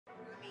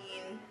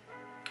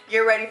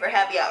you're ready for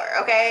happy hour,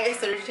 okay? As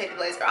soon as you take the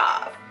blazer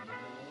off.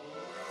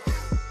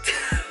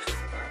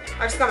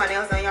 I just got my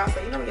nails done, y'all, so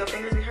you know when your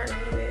fingers be hurting a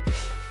little bit.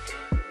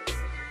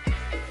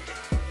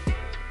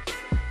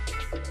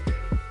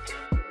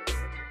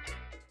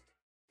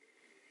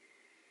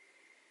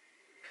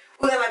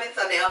 Ooh, that might be the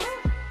thumbnail.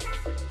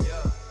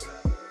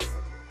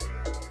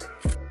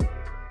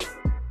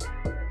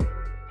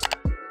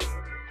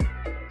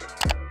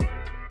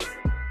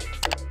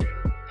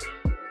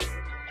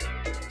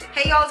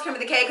 Hey y'all, it's Kim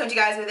with the K, coming to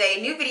you guys with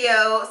a new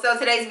video. So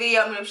today's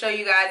video, I'm going to show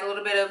you guys a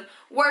little bit of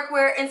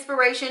workwear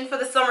inspiration for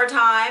the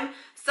summertime.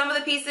 Some of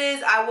the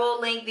pieces, I will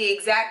link the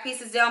exact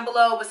pieces down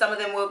below, but some of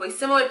them will be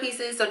similar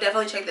pieces, so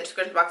definitely check the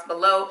description box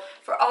below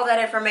for all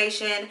that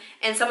information.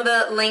 And some of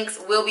the links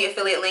will be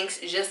affiliate links,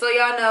 just so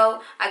y'all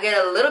know. I get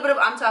a little bit of,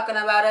 I'm talking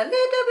about a little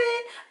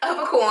bit of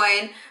a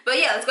coin. But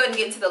yeah, let's go ahead and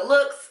get into the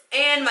looks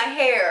and my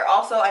hair.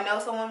 Also, I know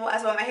someone will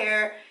ask about my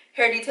hair.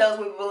 Hair details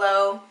will be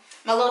below.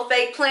 My little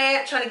fake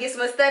plant, trying to get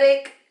some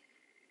aesthetic.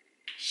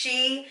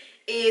 She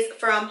is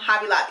from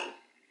Hobby Lobby.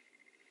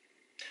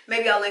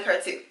 Maybe I'll link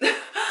her too.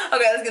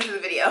 Okay, let's get into the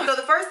video. So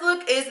the first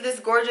look is this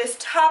gorgeous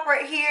top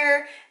right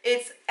here.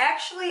 It's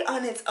actually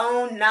on its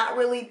own, not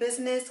really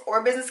business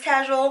or business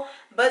casual,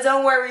 but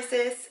don't worry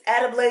sis,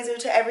 add a blazer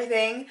to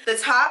everything. The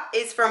top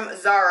is from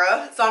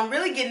Zara, so I'm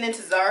really getting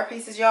into Zara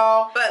pieces,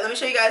 y'all. But let me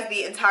show you guys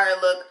the entire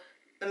look.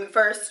 Let me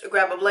first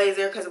grab a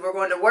blazer because we're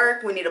going to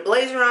work. We need a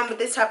blazer on with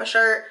this type of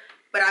shirt.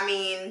 But I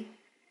mean,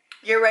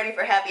 you're ready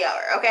for happy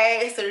hour,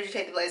 okay? As soon as you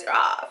take the blazer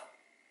off.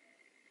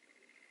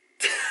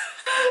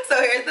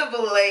 So here's the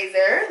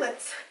blazer.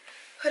 Let's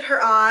put her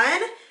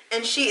on.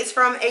 And she is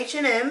from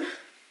H&M.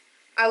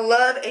 I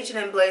love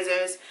H&M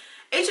blazers.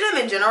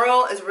 H&M in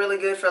general is really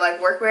good for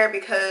like workwear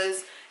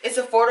because it's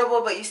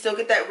affordable, but you still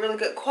get that really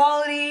good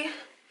quality.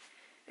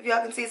 If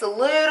y'all can see, it's a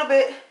little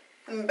bit,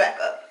 let me back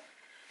up.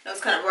 No,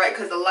 it's kind of bright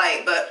because of the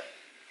light, but,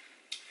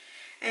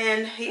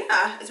 and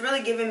yeah, it's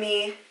really giving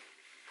me,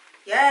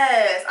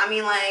 yes, I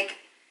mean like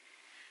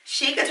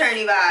chic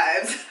attorney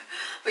vibes.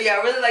 But yeah,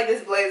 I really like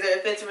this blazer.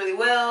 It fits really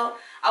well.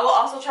 I will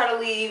also try to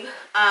leave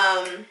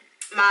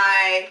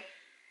my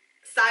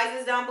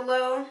sizes down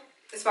below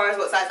as far as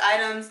what size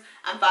items.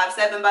 I'm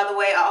 5'7", by the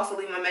way. I also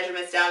leave my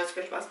measurements down in the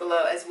description box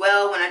below as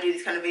well when I do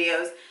these kind of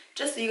videos,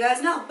 just so you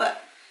guys know.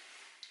 But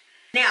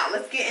now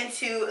let's get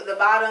into the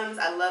bottoms.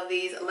 I love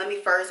these. Let me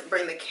first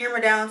bring the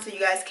camera down so you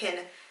guys can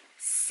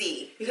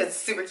see because it's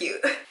super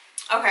cute.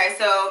 Okay,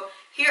 so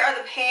here are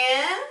the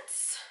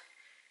pants.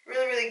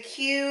 Really, really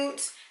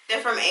cute.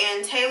 They're from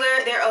Ann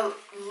Taylor. They're a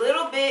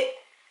little bit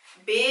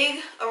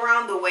big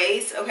around the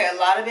waist. Okay, a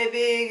lot of it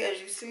big, as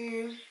you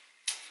see.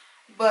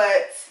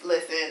 But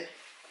listen,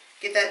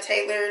 get that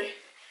tailored.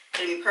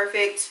 It'll be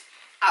perfect.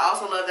 I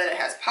also love that it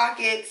has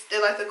pockets.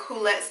 They're like the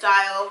coolette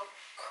style,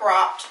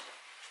 cropped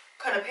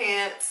kind of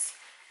pants.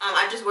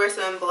 I just wear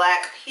some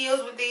black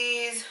heels with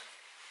these.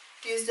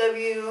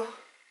 DSW.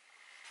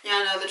 Yeah,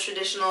 I know the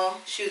traditional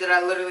shoes that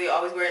I literally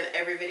always wear in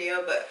every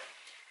video, but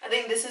I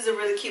think this is a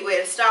really cute way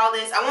to style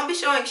this. I won't be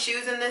showing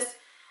shoes in this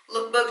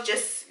lookbook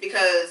just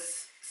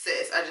because,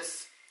 sis,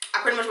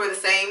 I pretty much wear the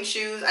same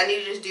shoes. I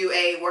need to just do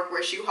a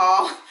workwear shoe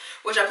haul,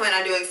 which I plan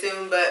on doing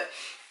soon, but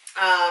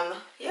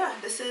yeah,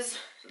 this is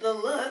the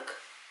look.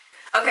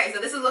 Okay, so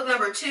this is look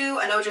number 2.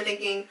 I know what you're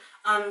thinking.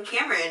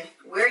 Cameron,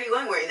 where are you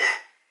going wearing that?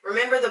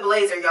 Remember the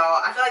blazer,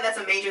 y'all. I feel like that's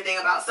a major thing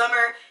about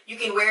summer. You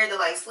can wear the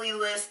like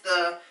sleeveless,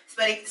 the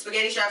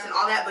spaghetti straps and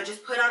all that, but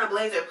just put on a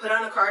blazer, put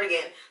on a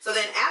cardigan. So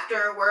then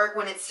after work,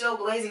 when it's still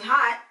blazing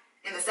hot,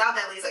 in the south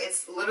at least, like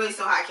it's literally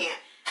so hot,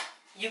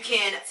 you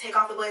can take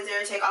off the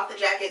blazer, take off the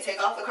jacket, take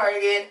off the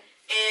cardigan,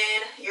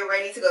 and you're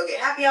ready to go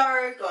get happy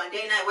hour, go on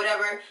date night,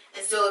 whatever,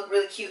 and still look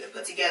really cute and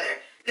put together.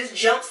 This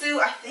jumpsuit,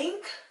 I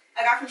think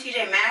I got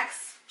from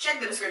Maxx. Check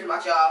the description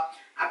box, y'all.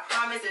 I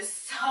promise there's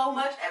so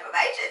much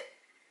information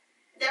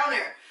down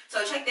there,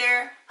 so check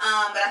there.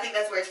 But I think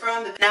that's where it's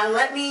from. Now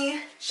let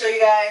me show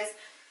you guys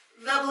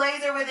the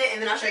blazer with it,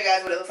 and then I'll show you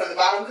guys what it looks like at the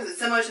bottom because it's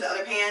similar to the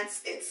other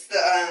pants. It's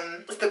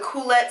the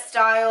coolette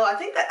style. I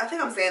think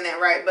I'm saying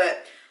that right,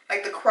 but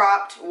like the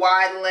cropped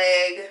wide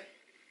leg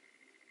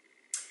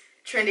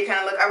trendy kind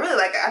of look. I really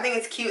like it. I think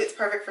it's cute. It's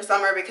perfect for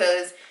summer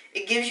because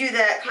it gives you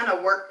that kind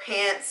of work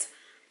pants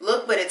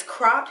look, but it's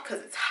cropped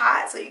because it's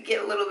hot, so you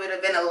get a little bit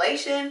of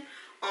ventilation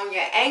on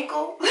your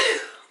ankle.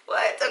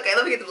 What? Okay,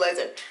 let me get the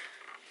blazer.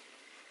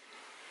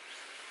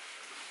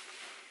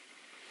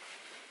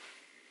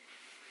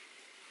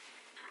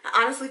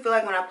 I honestly feel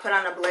like when I put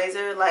on a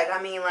blazer, like,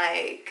 I mean,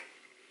 like,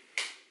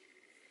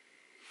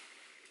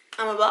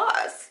 I'm a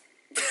boss.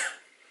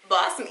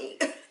 Boss me.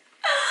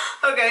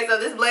 Okay, so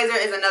this blazer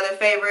is another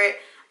favorite.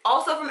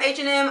 Also from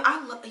H&M.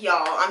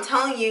 Y'all, I'm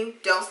telling you,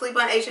 don't sleep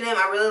on H&M.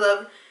 I really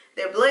love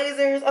their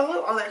blazers. I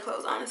love all their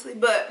clothes, honestly.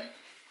 But,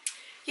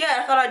 yeah,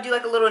 I thought I'd do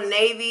like a little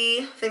navy.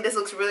 I think this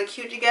looks really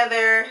cute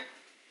together.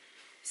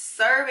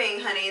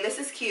 Serving, honey. This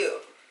is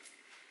cute.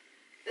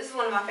 This is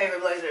one of my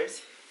favorite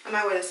blazers. I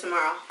might wear this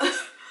tomorrow.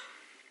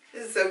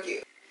 This is so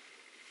cute.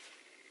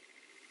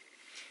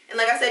 And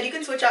like I said, you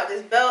can switch out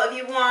this belt if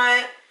you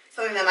want.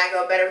 something that might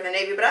go better with the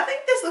navy, but I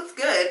think this looks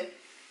good.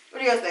 What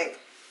do you guys think?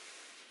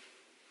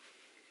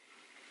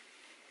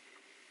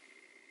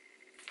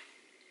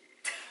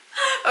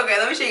 Okay,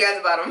 let me show you guys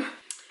the bottom.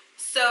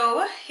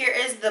 So here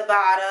is the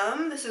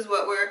bottom. This is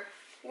what we're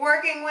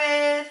working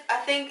with.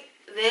 I think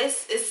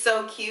this is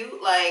so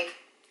cute, like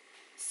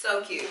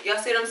so cute. Y'all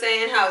see what I'm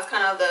saying? How it's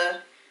kind of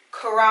the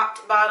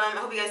cropped bottom.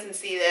 I hope you guys can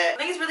see that. I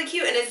think it's really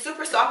cute, and it's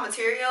super soft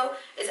material.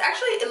 It's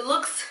actually,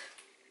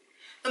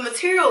 the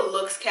material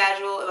looks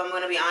casual, if I'm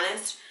going to be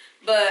honest,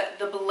 but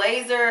the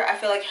blazer I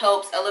feel like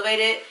helps elevate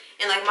it.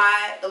 And like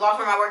the law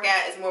firm I work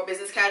at is more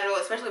business casual,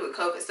 especially with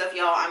COVID stuff,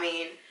 y'all. I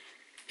mean,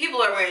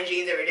 people are wearing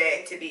jeans every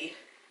day, to be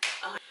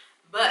honest.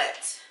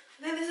 But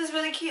I think this is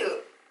really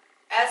cute.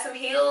 Add some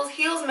heels.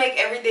 Heels make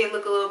everything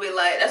look a little bit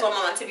like, that's why I'm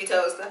on my tippy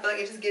toes, because I feel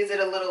like it just gives it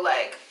a little,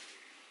 like,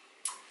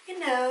 you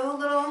know, a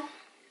little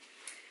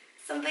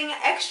something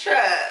extra.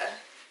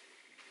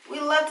 We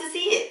love to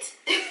see it.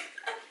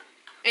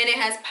 And it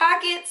has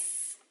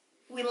pockets.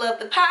 We love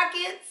the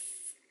pockets.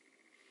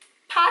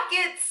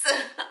 Pockets.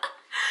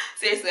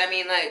 Seriously, I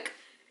mean, like,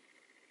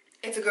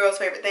 it's a girl's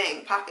favorite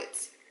thing,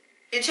 pockets.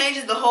 It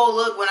changes the whole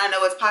look when I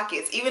know it's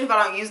pockets. Even if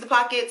I don't use the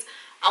pockets,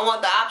 I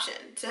want the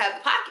option to have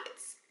the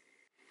pockets.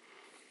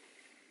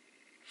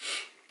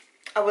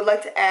 I would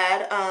like to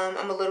add,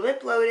 I'm a little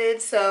bit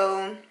bloated,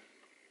 so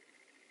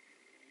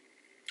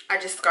I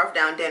just scarfed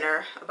down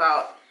dinner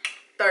about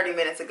 30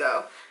 minutes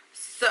ago.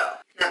 So,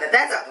 now that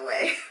that's out the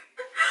way,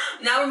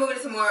 now we're moving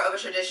to more of a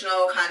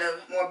traditional, kind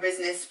of more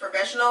business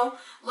professional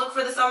look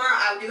for the summer.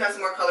 I do have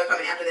some more color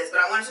coming after this, but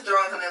I wanted to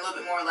throw in something a little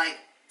bit more like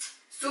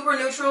super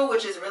neutral,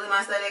 which is really my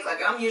aesthetic. Like,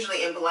 I'm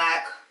usually in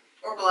black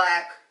or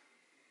black,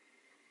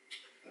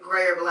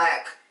 gray or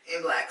black,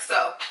 and black.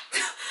 So,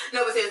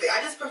 no, but seriously,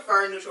 I just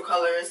prefer neutral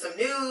colors, some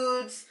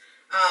nudes,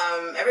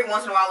 every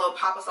once in a while a little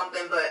pop of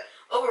something, but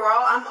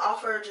overall, I'm all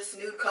for just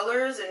nude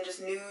colors and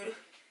just nude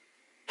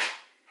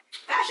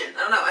fashion. I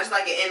don't know, I just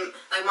like it in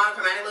like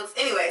monochromatic looks.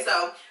 Anyway,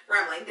 so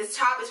rambling. This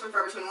top is from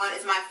Forever 21.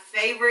 It's my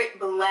favorite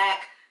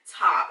black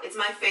top. It's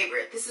my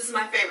favorite. This is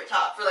my favorite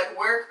top for like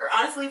work or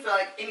honestly for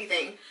like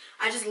anything.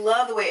 I just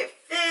love the way it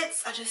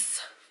fits.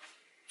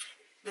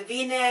 The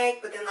V-neck,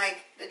 but then like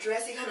the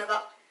dressy kind of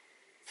up.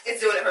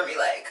 It's doing it for me,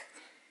 like.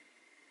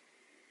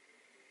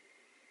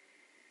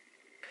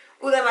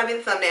 Ooh, that might be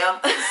the thumbnail.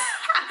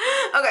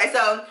 Okay,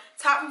 so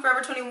top from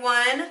Forever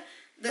 21.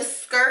 The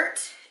skirt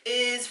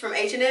is from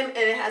H&M, and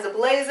it has a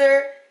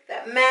blazer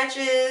that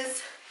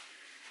matches,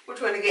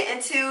 which we're going to get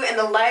into. And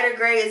the lighter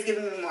gray is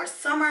giving me more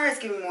summer. It's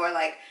giving me more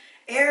like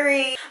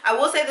airy. I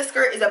will say the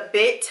skirt is a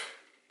bit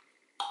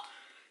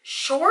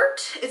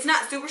short. It's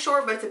not super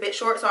short, but it's a bit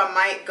short, so I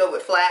might go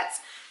with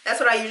flats. That's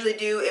what I usually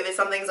do if it's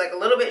something's like a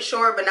little bit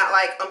short, but not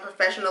like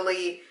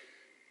unprofessionally,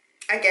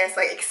 I guess,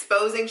 like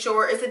exposing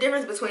short. It's the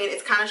difference between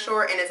it's kind of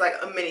short and it's like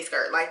a mini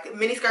skirt. Like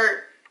mini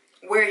skirt,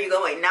 where are you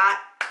going?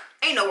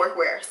 Ain't no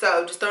workwear.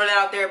 So just throwing that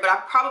out there, but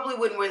I probably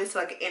wouldn't wear this to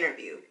like an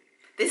interview.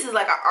 This is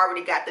like I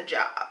already got the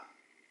job.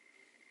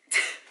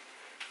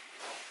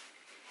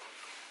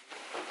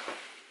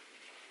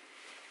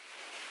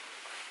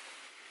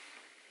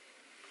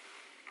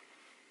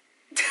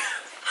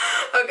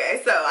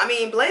 Okay, so I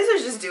mean,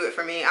 blazers just do it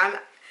for me.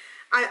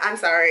 I'm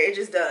sorry, it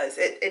just does.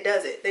 It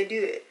does it. They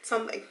do it.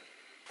 Something.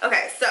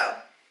 Okay, so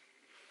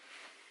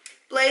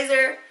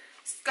blazer,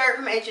 skirt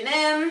from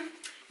H&M.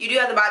 You do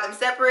have to buy them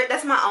separate.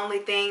 That's my only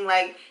thing.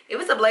 Like,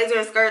 if it's a blazer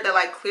and skirt that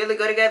like clearly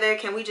go together,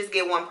 can we just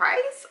get one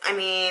price? I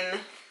mean,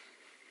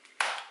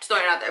 just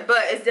throwing it out there.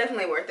 But it's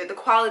definitely worth it. The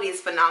quality is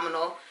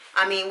phenomenal.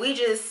 I mean,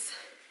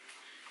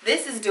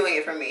 this is doing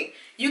it for me.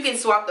 You can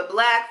swap the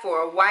black for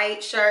a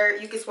white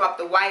shirt. You can swap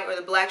the white or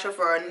the black shirt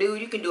for a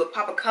nude. You can do a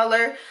pop of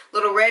color,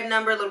 little red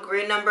number, little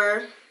green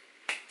number.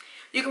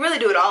 You can really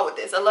do it all with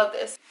this. I love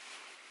this.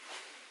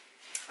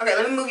 Okay,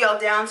 let me move y'all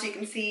down so you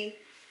can see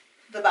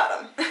the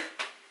bottom.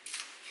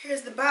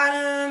 Here's the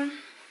bottom.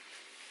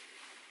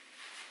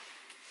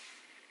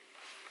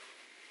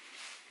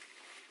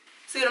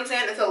 See what I'm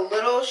saying? It's a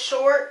little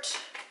short,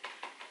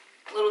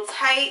 a little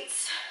tight,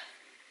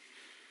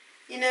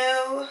 you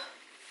know,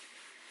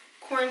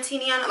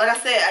 quarantine on it. Like I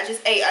said, I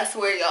just ate, I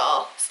swear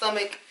y'all.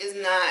 Stomach is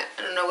not,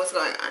 I don't know what's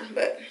going on,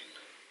 but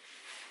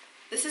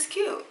this is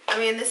cute. I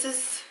mean, this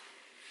is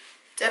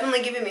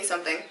definitely giving me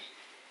something.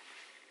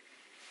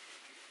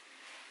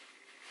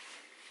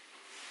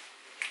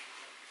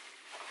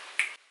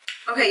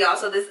 Okay, y'all,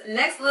 so this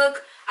next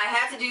look, I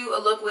had to do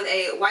a look with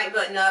a white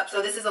button up.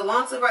 So this is a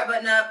long sleeve white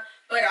button up,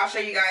 but I'll show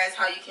you guys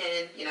how you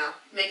can, you know,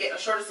 make it a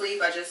shorter sleeve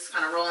by just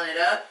kind of rolling it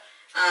up.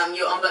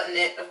 You'll unbutton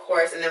it, of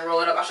course, and then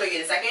roll it up. I'll show you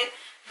in a second.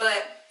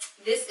 But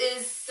this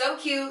is so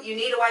cute. You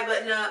need a white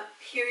button up,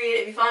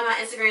 period. If you follow me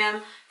on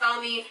Instagram,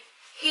 follow me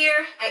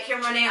here at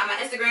Kameron Monet on my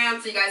Instagram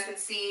so you guys can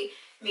see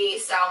me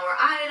style more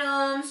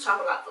items,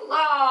 talk about the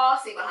law,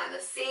 see behind the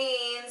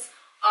scenes,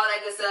 all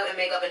that good stuff, and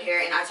makeup and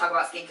hair, and I talk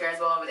about skincare as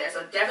well over there.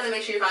 So definitely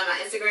make sure you follow me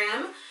on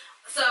Instagram.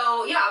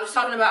 So yeah, I was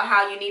talking about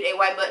how you need a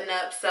white button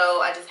up,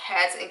 so I just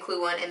had to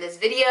include one in this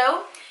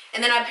video.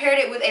 And then I paired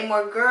it with a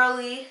more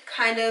girly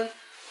kind of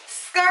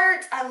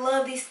skirt. I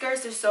love these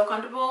skirts. They're so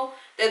comfortable.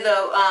 They're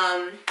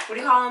the, what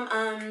do you call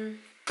them?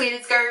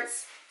 Pleated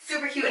skirts.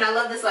 Super cute. And I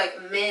love this like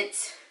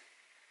mint,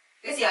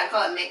 I guess, yeah, I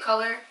call it mint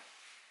color.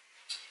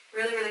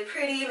 Really, really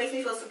pretty. It makes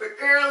me feel super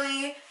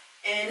girly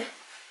and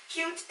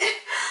cute.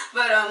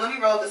 But let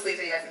me roll up the sleeve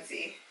so you guys can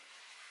see.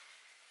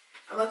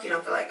 I lucky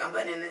don't feel like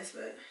unbuttoning this,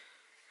 but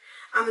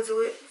I'm gonna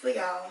do it for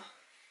y'all.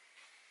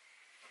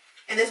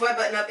 And this white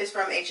button up is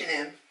from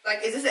H&M.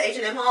 Like, is this an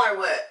H&M haul or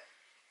what?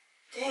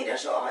 Dang, did I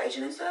show all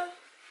H&M stuff?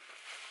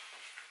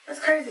 That's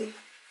crazy.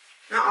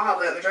 Not all,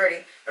 but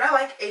majority. But I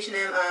like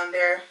H&M,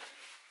 their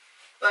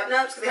button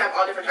ups because they have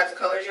all different types of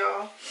colors,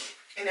 y'all.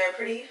 And they're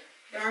pretty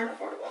darn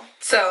affordable.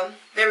 So,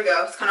 there we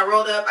go. It's kind of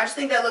rolled up. I just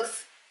think that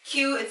looks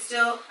cute. It's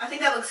still, I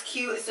think that looks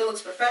cute. It still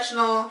looks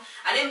professional.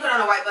 I didn't put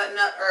on a white button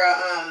up or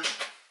a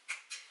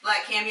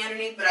black cami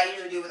underneath, but I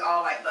usually do with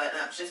all white button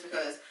ups just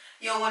because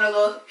you don't want a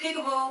little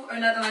peekaboo or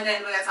nothing like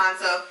that in that time.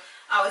 So,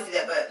 I always do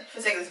that, but for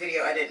the sake of this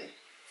video, I didn't.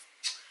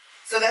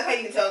 So that's how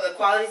you can tell the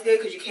quality's good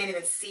because you can't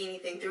even see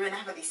anything through it. And I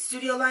have these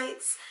studio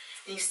lights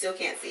and you still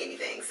can't see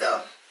anything.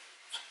 So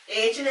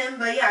H&M,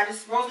 but yeah, I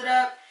just rolled it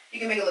up. You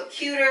can make it look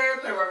cuter,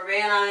 put a rubber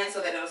band on it so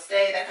that it'll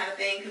stay, that kind of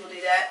thing. People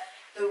do that.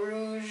 The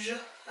rouge,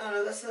 I don't know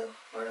if that's the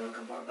word I'm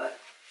looking for, but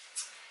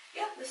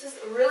yeah, this is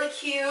really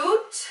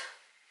cute.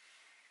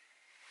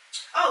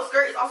 Oh,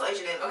 skirt is also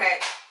H&M. Okay,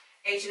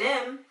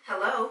 H&M,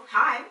 hello,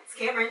 hi, it's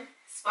Cameron,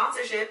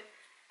 sponsorship.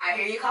 I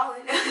hear you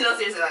calling. No,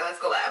 seriously, like, let's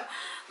collab.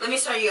 Let me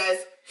show you guys,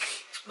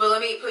 but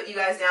let me put you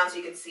guys down so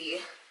you can see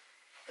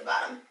the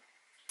bottom.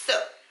 So,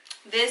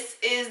 this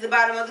is the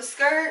bottom of the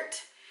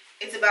skirt.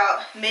 It's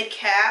about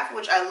mid-calf,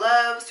 which I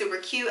love. Super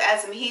cute. Add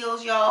some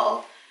heels,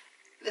 y'all.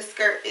 The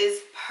skirt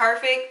is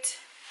perfect.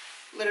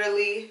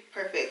 Literally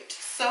perfect.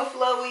 So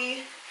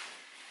flowy.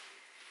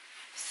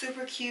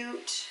 Super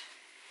cute.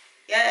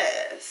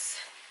 Yes.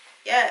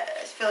 Yes.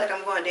 I feel like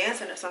I'm going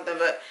dancing or something,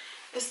 but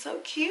it's so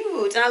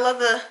cute. And I love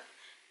the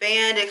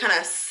band. It kind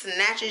of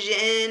snatches you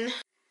in.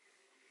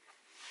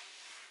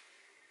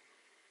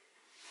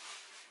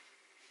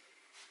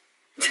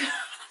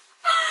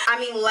 I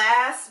mean,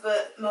 last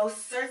but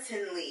most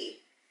certainly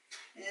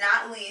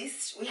not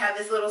least, we have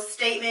this little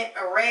statement,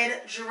 a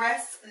red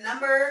dress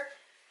number.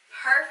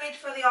 Perfect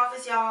for the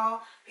office,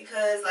 y'all,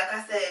 because like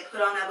I said,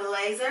 put on a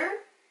blazer,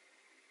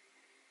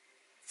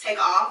 take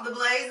off the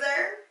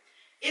blazer.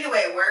 Either way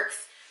it works.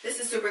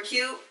 This is super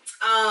cute.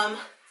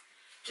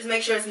 Just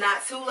make sure it's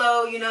not too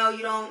low, you know,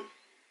 you don't,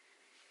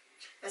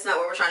 that's not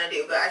what we're trying to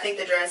do, but I think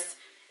the dress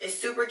is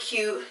super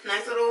cute.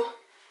 Nice little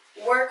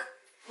work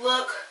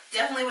look.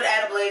 Definitely would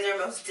add a blazer.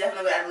 Most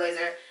definitely would add a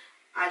blazer.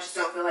 I just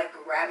don't feel like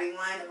grabbing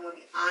one. I'm going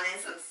to be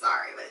honest. I'm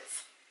sorry, but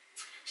it's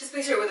just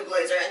picture it with a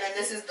blazer. And then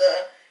this is the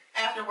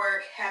after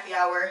work, happy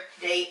hour,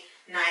 date,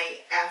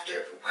 night,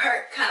 after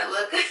work kind of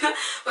look.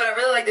 But I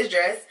really like this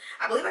dress.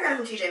 I believe I got it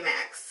from TJ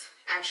Maxx,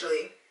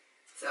 actually.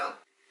 So,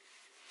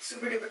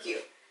 super duper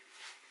cute.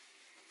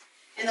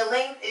 And the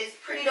length is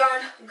pretty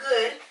darn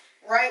good.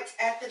 Right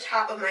at the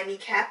top of my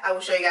kneecap, I will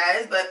show you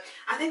guys, but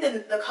I think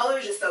the color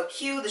is just so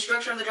cute. The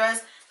structure of the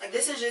dress, like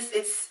this is just,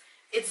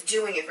 it's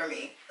doing it for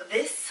me.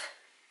 This,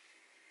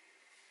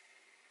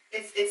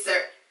 it's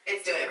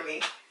doing it for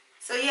me.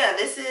 So yeah,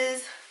 this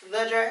is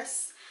the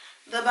dress.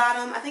 The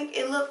bottom, I think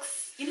it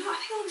looks, you know, I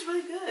think it looks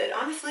really good,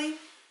 honestly.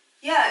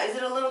 Yeah, is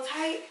it a little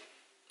tight?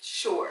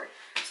 Sure.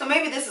 So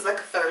maybe this is like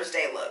a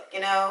Thursday look, you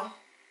know?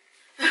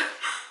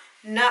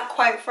 Not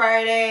quite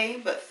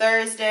Friday, but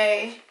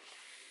Thursday.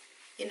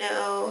 You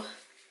know,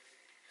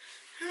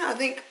 I don't know, I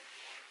think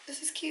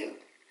this is cute.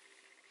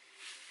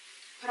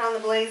 Put on the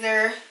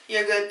blazer,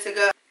 you're good to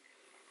go.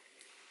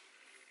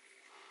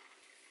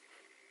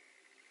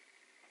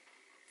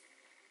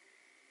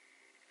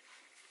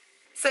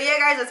 So yeah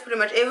guys, that's pretty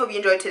much it. Hope you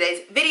enjoyed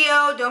today's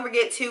video. Don't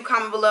forget to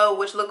comment below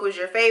which look was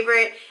your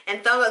favorite.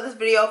 And thumbs up this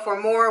video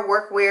for more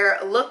workwear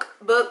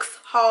lookbooks,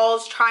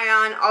 hauls, try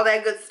on, all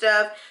that good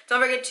stuff.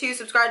 Don't forget to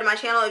subscribe to my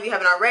channel if you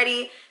haven't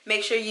already.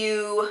 Make sure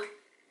you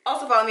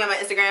also follow me on my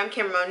Instagram,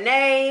 Kameron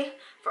Monet,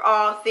 for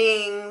all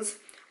things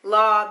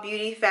law,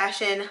 beauty,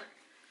 fashion,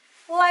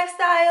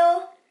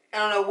 lifestyle. I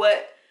don't know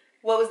what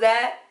was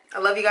that. I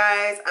love you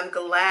guys. I'm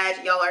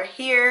glad y'all are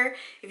here.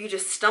 If you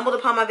just stumbled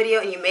upon my video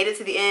and you made it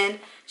to the end,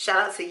 shout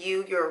out to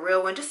you. You're a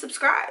real one. Just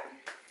subscribe.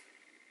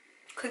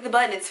 Click the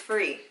button. It's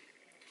free.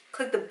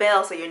 Click the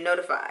bell so you're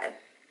notified.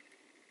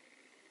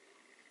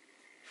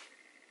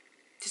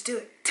 Just do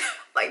it.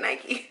 Like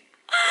Nike.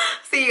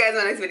 See you guys in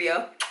the next video.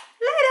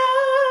 Later.